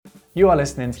You are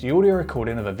listening to the audio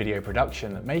recording of a video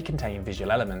production that may contain visual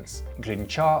elements, including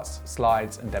charts,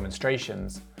 slides, and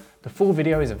demonstrations. The full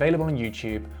video is available on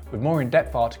YouTube with more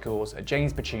in-depth articles at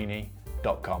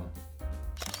jamesbocchini.com.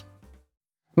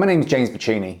 My name is James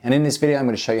Bocchini, and in this video I'm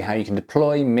going to show you how you can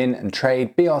deploy, mint and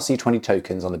trade BRC20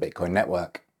 tokens on the Bitcoin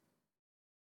network.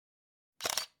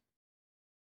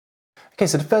 Okay,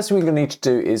 so the first thing we're going to need to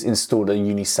do is install the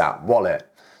Unisat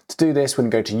wallet. To do this, we're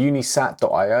going to go to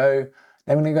unisat.io.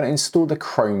 Then we're going to install the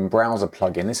Chrome browser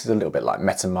plugin. This is a little bit like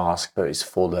MetaMask, but it's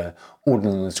for the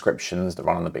ordinal inscriptions that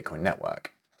run on the Bitcoin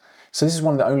network. So this is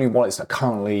one of the only wallets that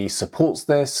currently supports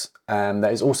this.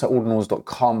 There is also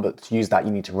ordinals.com, but to use that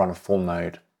you need to run a full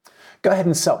node. Go ahead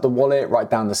and set up the wallet, write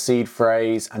down the seed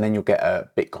phrase, and then you'll get a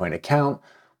Bitcoin account.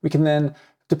 We can then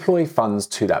deploy funds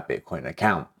to that Bitcoin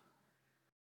account.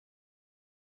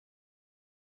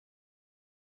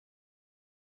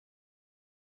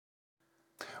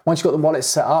 Once you've got the wallet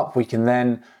set up, we can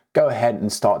then go ahead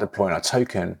and start deploying our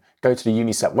token. Go to the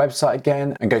Unisat website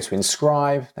again and go to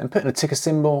Inscribed, then put in a ticker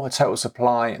symbol, a total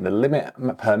supply, and the limit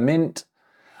per mint,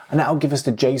 and that will give us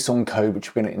the JSON code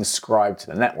which we're going to inscribe to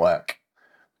the network.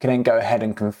 We can then go ahead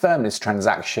and confirm this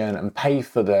transaction and pay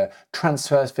for the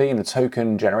transfer fee and the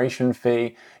token generation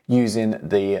fee using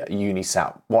the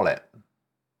Unisat wallet.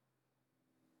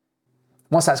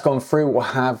 Once that's gone through, we'll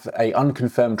have an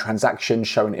unconfirmed transaction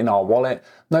shown in our wallet.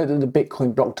 Note that the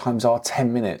Bitcoin block times are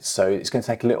 10 minutes, so it's going to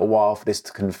take a little while for this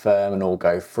to confirm and all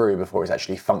go through before it's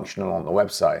actually functional on the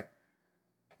website.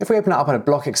 If we open it up in a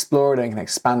block explorer, then we can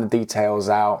expand the details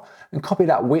out and copy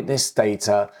that witness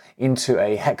data into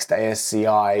a hex to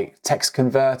ASCII text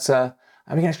converter,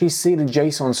 and we can actually see the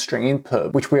JSON string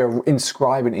input, which we are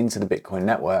inscribing into the Bitcoin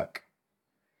network.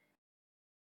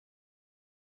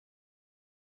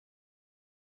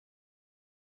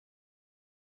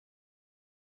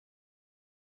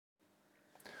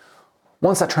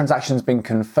 Once that transaction has been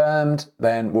confirmed,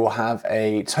 then we'll have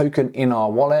a token in our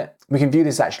wallet. We can view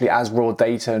this actually as raw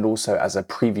data and also as a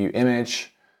preview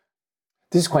image.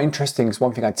 This is quite interesting because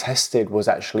one thing I tested was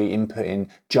actually inputting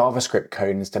JavaScript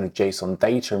code instead of JSON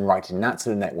data and writing that to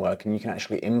the network, and you can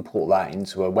actually import that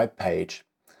into a web page.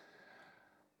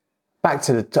 Back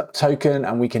to the token,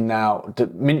 and we can now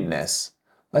mint this.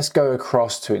 Let's go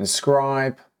across to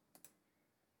Inscribe,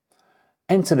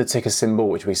 enter the ticker symbol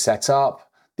which we set up,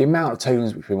 the amount of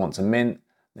tokens which we want to mint,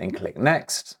 then click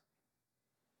Next.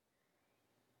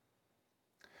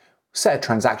 Set a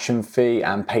transaction fee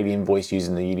and pay the invoice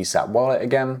using the Unisat wallet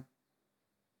again.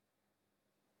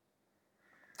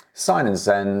 Sign and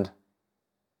send.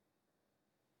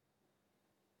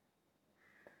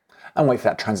 And wait for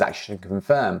that transaction to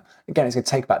confirm. Again, it's going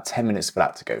to take about 10 minutes for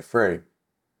that to go through.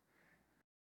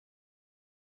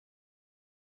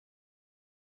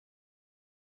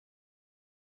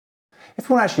 If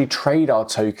we want to actually trade our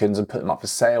tokens and put them up for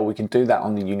sale, we can do that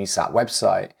on the Unisat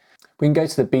website. We can go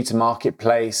to the beta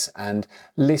marketplace and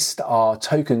list our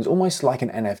tokens almost like an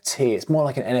NFT. It's more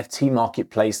like an NFT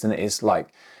marketplace than it is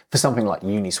like for something like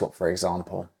Uniswap, for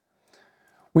example.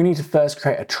 We need to first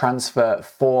create a transfer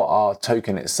for our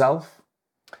token itself.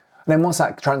 And then once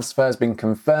that transfer has been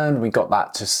confirmed, we got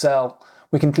that to sell,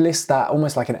 we can list that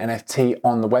almost like an NFT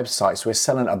on the website. So we're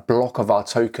selling a block of our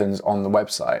tokens on the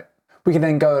website. We can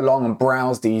then go along and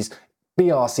browse these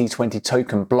BRC20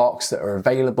 token blocks that are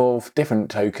available for different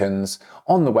tokens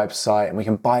on the website, and we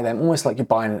can buy them almost like you're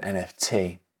buying an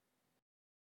NFT.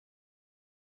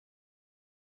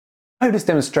 I hope this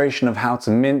demonstration of how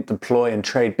to mint, deploy and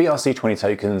trade BRC20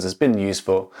 tokens has been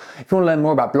useful. If you want to learn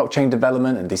more about blockchain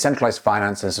development and decentralized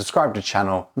finance, then subscribe to the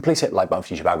channel and please hit the like button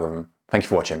for YouTube algorithm. Thank you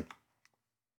for watching.